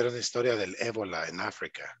debería haber una historia del ébola en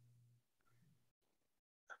África.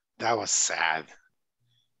 That was sad.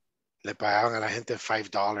 Le pagaban a la gente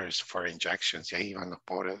 $5 for injections. Y ahí iban los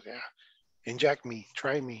pobres. Yeah. Inject me,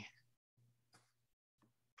 try me.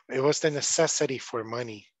 It was the necessity for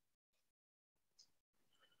money.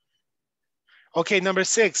 Okay, number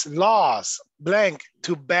 6, laws, blank,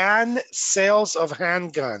 to ban sales of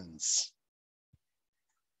handguns.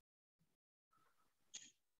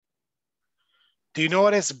 Do you know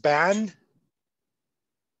what is ban?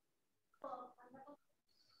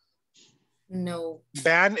 No.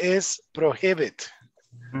 Ban is prohibit.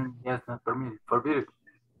 Yes, not permitted, forbidden.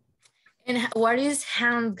 And what is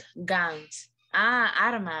handguns? Ah,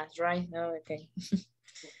 armas, right? No, okay.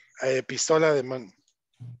 Pistola de mano.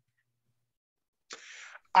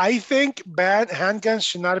 I think handguns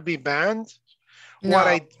should not be banned.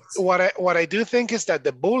 No. What I do think is that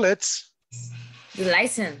the bullets, the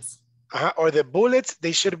license, or the bullets,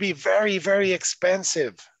 they should be very, very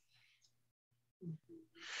expensive.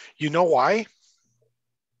 You know why?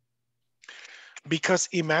 Because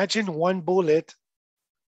imagine one bullet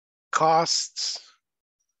costs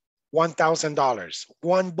 $1,000.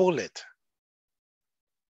 One bullet.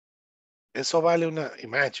 Eso vale una,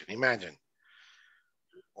 imagine.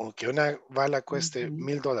 O que una bala cueste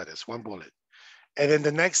 $1,000, one bullet. And then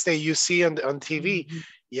the next day you see on TV,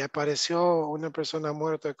 y apareció una persona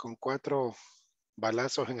muerta con 4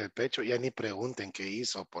 balazos en el pecho. Ya ni pregunten qué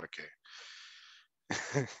hizo, porque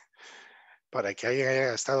para que haya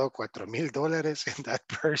gastado $4,000 en that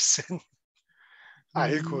person,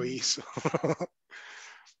 algo hizo.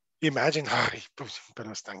 Imagine, ay, pues,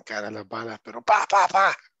 pero están caras las balas, pero pa,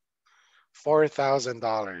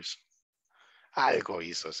 $4,000. Algo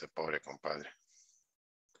hizo ese pobre compadre.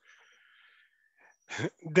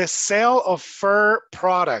 The sale of fur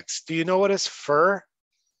products. Do you know what is fur?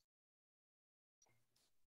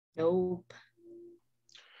 Nope.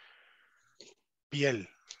 Piel.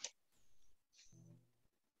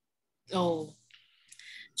 Oh,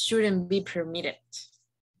 shouldn't be permitted.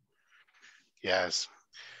 Yes.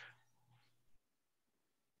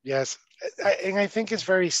 Yes. And I think it's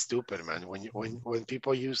very stupid, man, when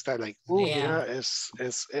people use that, like, oh, yeah, es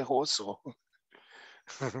oso.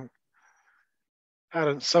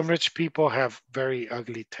 Some rich people have very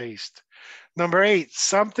ugly taste. Number 8,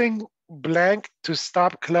 something blank to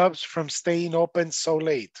stop clubs from staying open so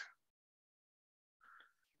late.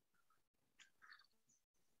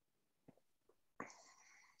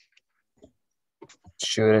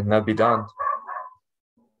 Should it not be done?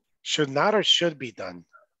 Should not or should be done?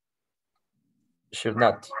 Should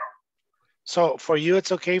not. So for you,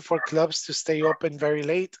 it's okay for clubs to stay open very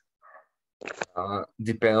late?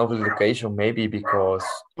 Depend on the location, maybe, because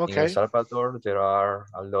in El Okay. Salvador, there are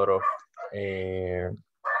a lot of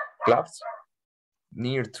clubs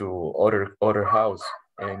near to other house,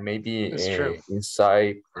 and maybe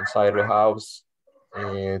inside the house,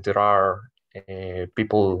 there are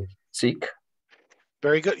people sick.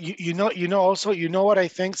 Very good. You know also, you know what I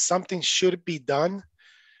think something should be done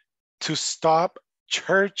to stop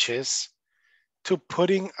churches to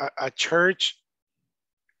putting a church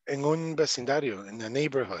in un vecindario, in the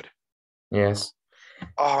neighborhood. Yes.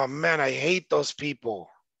 Oh man, I hate those people.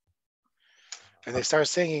 And they start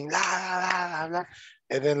singing, la, la, la, la,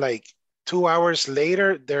 and then like 2 hours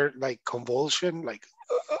later, they're like convulsion, like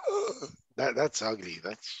that's ugly.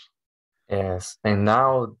 That's Yes, and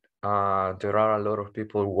now there are a lot of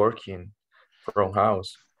people working from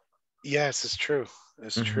house. Yes, it's true.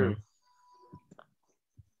 It's true.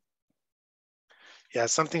 Yeah,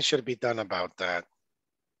 something should be done about that.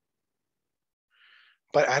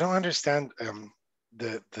 But I don't understand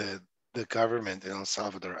the government in El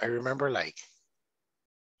Salvador. I remember like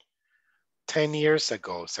 10 years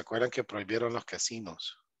ago, ¿se acuerdan que prohibieron los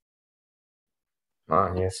casinos?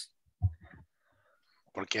 Yes.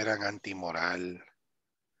 Porque eran antimoral,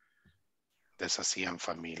 deshacían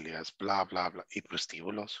familias, bla, bla, bla. Y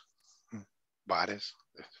prostíbulos, bares.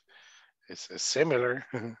 It's similar.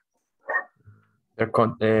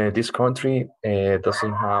 This country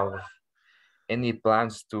doesn't have any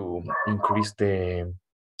plans to increase the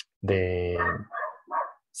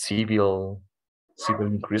civil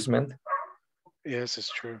increasement. Yes,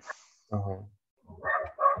 it's true.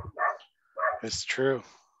 It's true.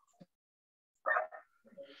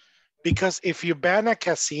 Because if you ban a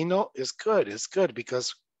casino, it's good. It's good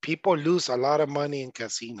because people lose a lot of money in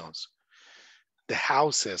casinos. The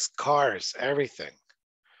houses, cars, everything.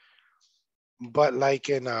 But like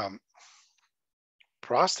in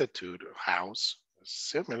prostitute house.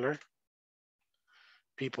 Similar.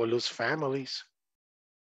 People lose families,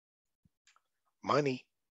 money.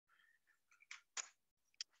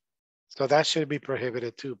 So that should be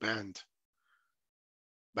prohibited too, banned.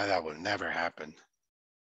 But that will never happen.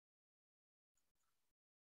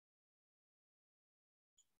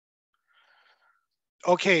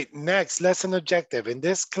 Okay, next, lesson objective. In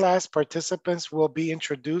this class, participants will be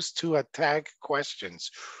introduced to a tag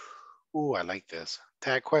questions. Ooh, I like this.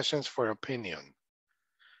 Tag questions for opinion.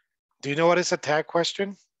 Do you know what is a tag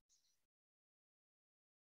question?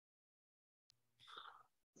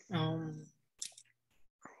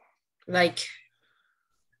 Like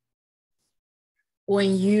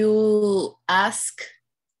when you ask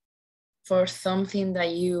for something that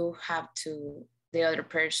you have to the other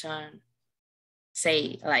person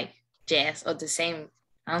say like yes or the same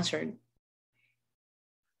answer.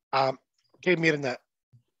 Ok, miren,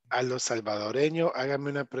 a los salvadoreños, háganme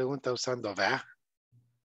una pregunta usando vea.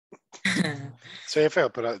 Soy feo,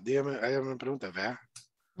 pero dígame, háganme una pregunta, vea.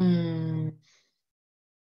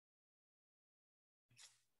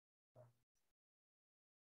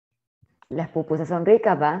 Las pupusas son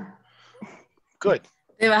ricas, ¿va? Good.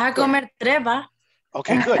 Te vas a comer tres, ¿va?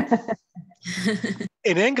 Okay, good.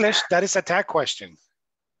 In English, that is a tag question.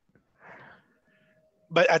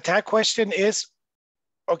 But a tag question is,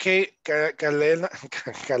 okay, Kalena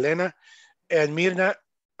and Mirna,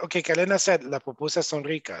 okay, Kalena said, las pupusas son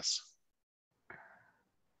ricas.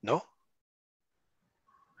 No?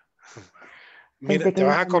 Mira, te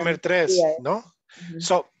vas a comer tres, no?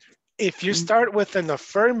 So, if you start with an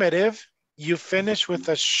affirmative, you finish with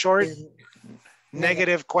a short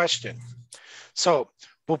negative question. So,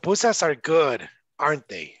 pupusas are good, aren't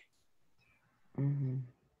they?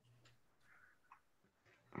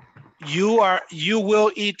 You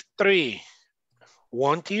will eat 3,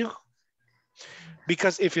 won't you?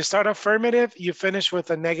 Because if you start affirmative, you finish with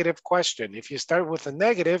a negative question. If you start with a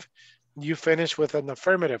negative, you finish with an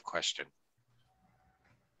affirmative question.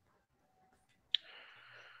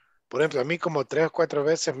 Por ejemplo, a mí como 3 o 4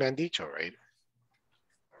 veces me han dicho, right?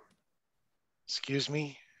 Excuse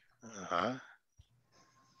me.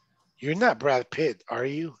 You're not Brad Pitt, are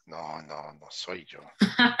you? No, no soy yo.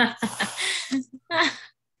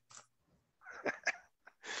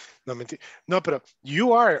 No, mentira. No, pero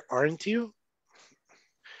you are, aren't you?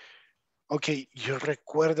 Ok, yo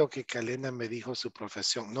recuerdo que Kalena me dijo su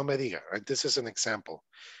profesión. No me diga, right? This is an example.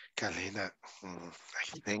 Kalena,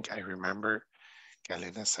 I think I remember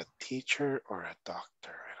Kalena's a teacher or a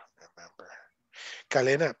doctor. I don't remember.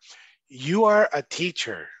 Kalena, you are a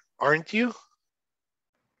teacher, aren't you?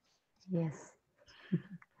 Yes.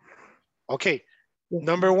 Okay, yes.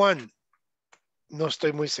 Number 1. No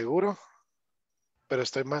estoy muy seguro, pero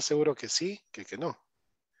estoy más seguro que sí que no.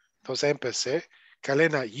 Entonces empecé.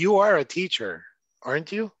 Kalena, you are a teacher,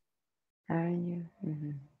 aren't you? Aren't you?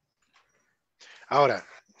 Ahora,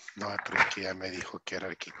 no, pero que ya me dijo que era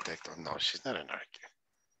arquitecto. No, she's not an architect.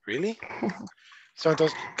 Really? So,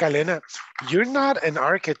 entonces, Kalena, you're not an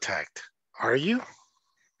architect, are you?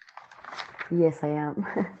 Yes, I am.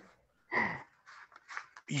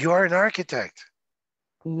 You are an architect.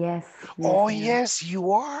 Yes. Oh, yes,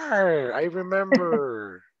 you are. I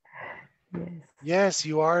remember. Yes. Yes,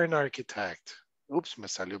 you are an architect. Oops, me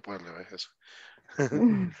salió por el revés.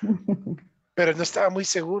 Pero no estaba muy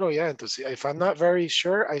seguro ya. Entonces, if I'm not very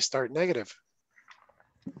sure, I start negative.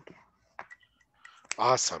 Okay.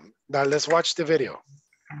 Awesome. Now let's watch the video.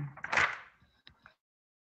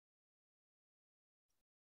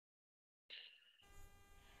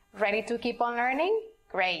 Ready to keep on learning?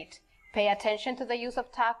 Great. Pay attention to the use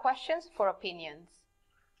of tag questions for opinions.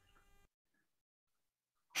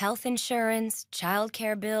 Health insurance,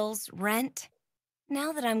 childcare bills, rent.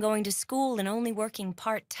 Now that I'm going to school and only working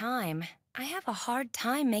part-time, I have a hard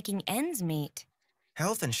time making ends meet.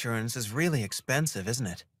 Health insurance is really expensive, isn't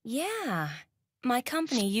it? Yeah. My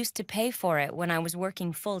company used to pay for it when I was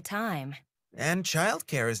working full-time. And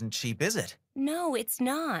childcare isn't cheap, is it? No, it's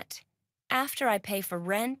not. After I pay for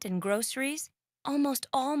rent and groceries, almost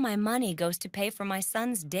all my money goes to pay for my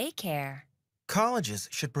son's daycare. Colleges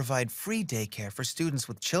should provide free daycare for students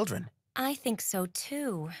with children. I think so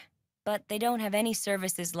too, but they don't have any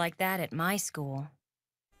services like that at my school.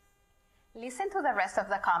 Listen to the rest of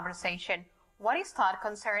the conversation. What is Todd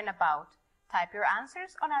concerned about? Type your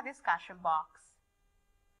answers on our discussion box.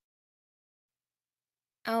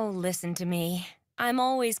 Oh, listen to me. I'm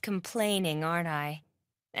always complaining, aren't I?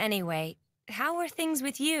 Anyway, how are things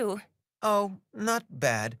with you? Oh, not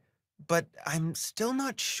bad. But I'm still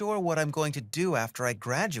not sure what I'm going to do after I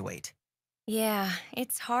graduate. Yeah,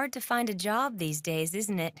 it's hard to find a job these days,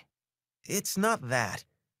 isn't it? It's not that.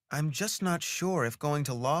 I'm just not sure if going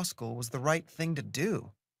to law school was the right thing to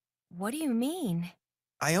do. What do you mean?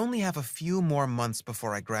 I only have a few more months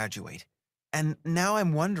before I graduate. And now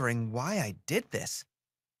I'm wondering why I did this.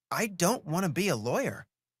 I don't want to be a lawyer.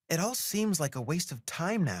 It all seems like a waste of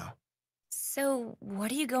time now. So,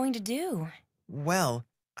 what are you going to do? Well,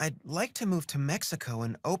 I'd like to move to Mexico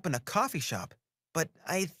and open a coffee shop, but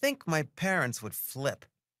I think my parents would flip.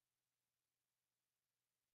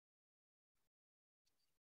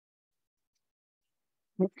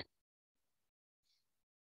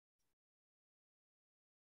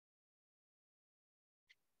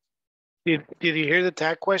 Did you hear the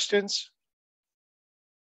tag questions?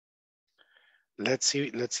 Let's see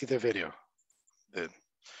the video. Then.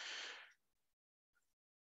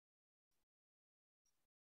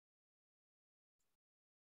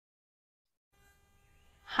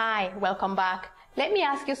 Hi, welcome back. Let me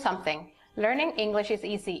ask you something. Learning English is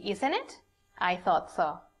easy, isn't it? I thought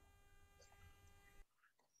so.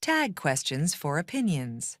 Tag questions for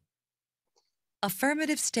opinions.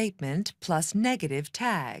 Affirmative statement plus negative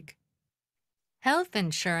tag. Health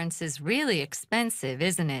insurance is really expensive,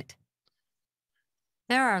 isn't it?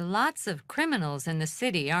 There are lots of criminals in the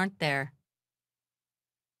city, aren't there?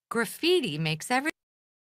 Graffiti makes every...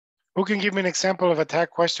 Who can give me an example of a tag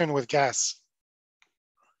question with gas?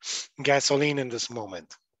 Gasoline in this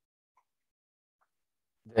moment.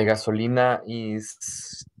 The gasolina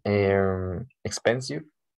is expensive.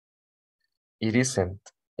 It isn't.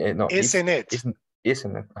 No, Isn't it?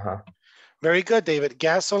 Isn't it? Very good, David.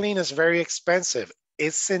 Gasoline is very expensive.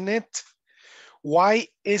 Isn't it? Why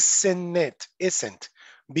isn't it? Isn't.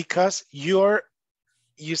 Because you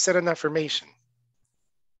said an affirmation.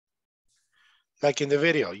 Like in the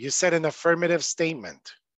video, you said an affirmative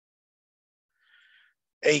statement.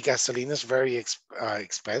 Hey, gasoline is very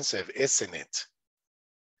expensive, isn't it?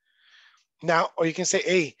 Now, or you can say,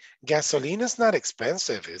 hey, gasoline is not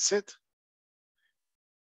expensive, is it?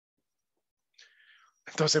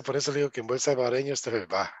 Entonces, por eso le digo que en buen salvadoreño usted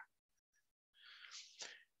va.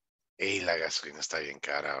 Hey, la gasolina está bien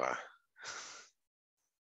cara, va.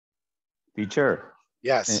 Teacher.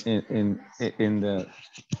 Yes. In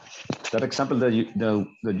that example that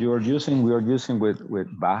you are using, we are using with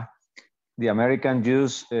ba. The American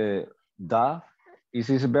use da. Is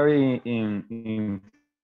this very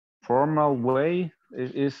informal way?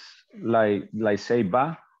 Is like say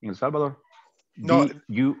ba in El Salvador? No.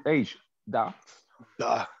 D-U-H, da.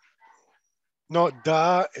 Da. No,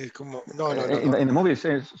 da. Como, no. In the movie it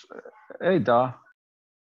says, hey, da.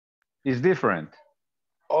 It's different.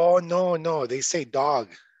 Oh, no. They say dog.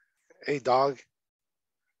 Hey, dog.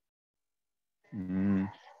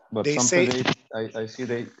 But they sometimes say, I see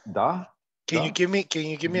they da. Can you give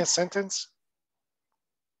me a sentence?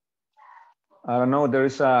 I don't know. There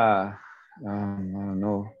is a I don't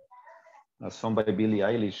know, a song by Billie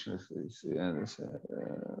Eilish.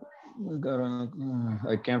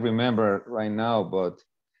 I can't remember right now, but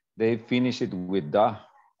they finish it with da.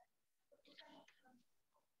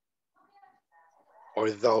 Or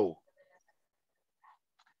though.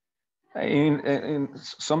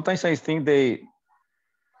 Sometimes I think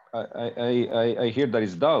I hear that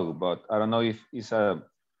it's dog, but I don't know if it's a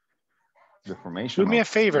deformation. Do me a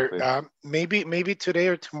favor. Maybe today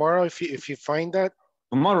or tomorrow, if you find that.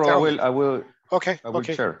 Tomorrow I will. Okay. I will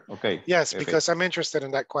share. Okay. Yes, because I'm interested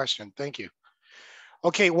in that question. Thank you.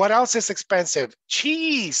 Okay, what else is expensive?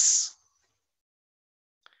 Cheese.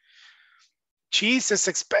 Cheese is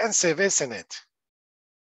expensive, isn't it?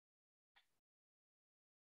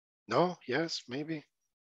 No? Yes, maybe.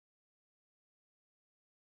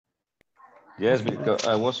 Yes, because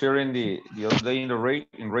I was hearing the other day in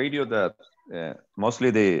radio that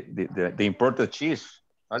mostly the imported cheese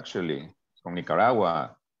actually from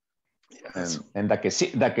Nicaragua. Yes. And the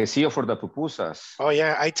quesillo for the pupusas. Oh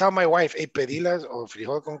yeah, I tell my wife, hey, pedilas o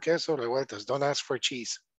frijol con queso revueltas. Don't ask for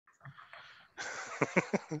cheese.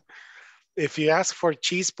 If you ask for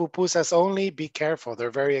cheese pupusas only, be careful.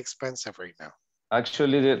 They're very expensive right now.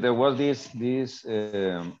 Actually, there was this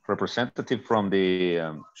representative from the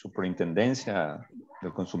Superintendencia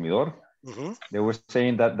del Consumidor. Mm-hmm. They were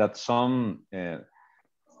saying that some the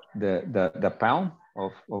pound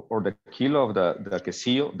or the kilo of the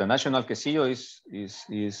quesillo, the national quesillo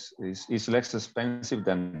is less expensive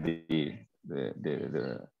than the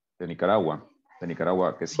Nicaragua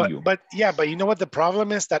quesillo. But you know what the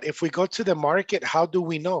problem is? That if we go to the market, how do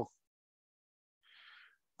we know?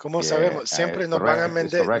 ¿Cómo sabemos? Siempre nos van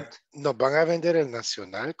a vender el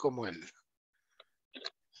nacional como el.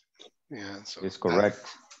 Yeah, so it's correct.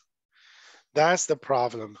 That's the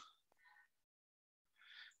problem.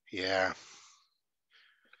 Yeah.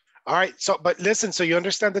 All right, so, but listen, so you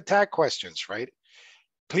understand the tag questions, right?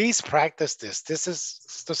 Please practice this.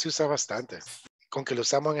 Esto se usa bastante. Con que lo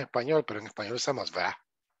usamos en español, pero en español usamos vea.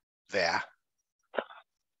 Vea.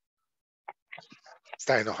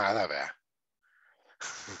 Está enojada, vea.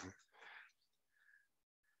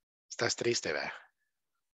 Estás triste, vea.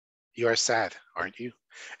 You are sad, aren't you?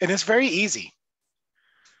 And it's very easy.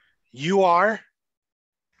 You are.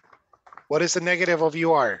 What is the negative of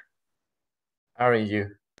you are? Aren't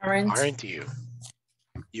you? Aren't you?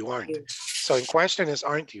 You aren't. So in question is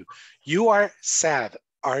aren't you? You are sad,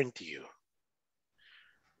 aren't you?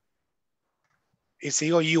 Is he,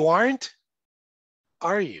 you aren't?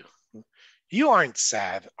 Are you? You aren't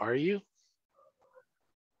sad, are you?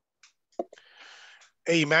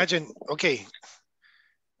 Hey, imagine, okay,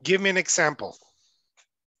 give me an example.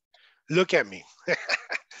 Look at me.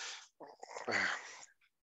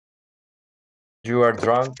 You are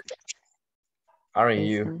drunk, aren't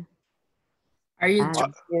you? Are you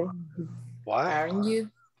drunk? What? Aren't you?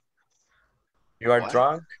 You are What?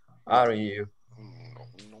 drunk, aren't you?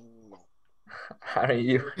 Aren't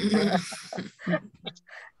you?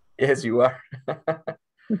 Yes, you are.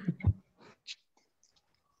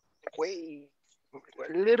 Wait,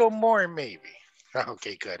 a little more maybe.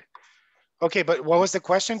 Okay, good. Okay, but what was the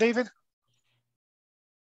question, David?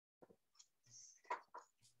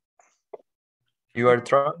 You are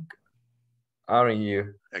drunk, aren't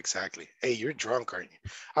you? Exactly. Hey, you're drunk, aren't you?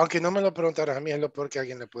 Aunque no me lo preguntaras a mí, es lo peor que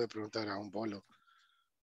alguien le puede preguntar a un bolo.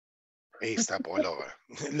 Hey, está bolo.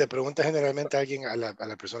 Le pregunta generalmente a alguien, a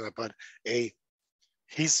la persona a la par. Hey,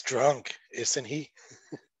 he's drunk, isn't he?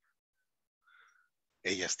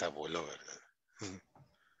 Ella está bolo, ¿verdad?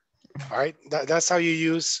 All right, that's how you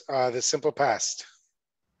use the simple past.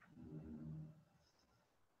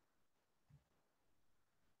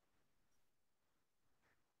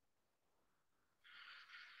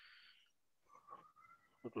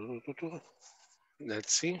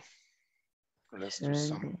 Let's see. Let's do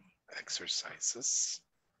some exercises.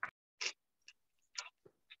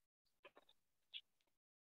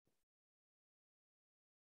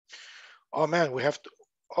 Oh man, we have to,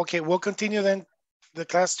 okay, we'll continue then the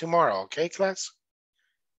class tomorrow, okay, class?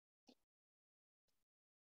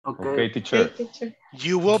 Okay, teacher. Okay, teacher.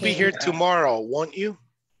 You will be here tomorrow, won't you?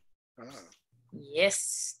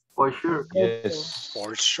 Yes. For sure. Yes.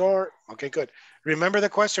 For sure. Okay, good. Remember the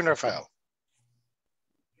question, Rafael.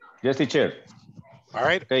 Yes, teacher. All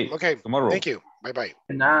right. Okay. Tomorrow. Thank you. Bye-bye.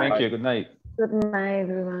 Good night. Thank you. Good night. Good night,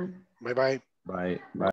 everyone. Bye-bye. Bye. Bye.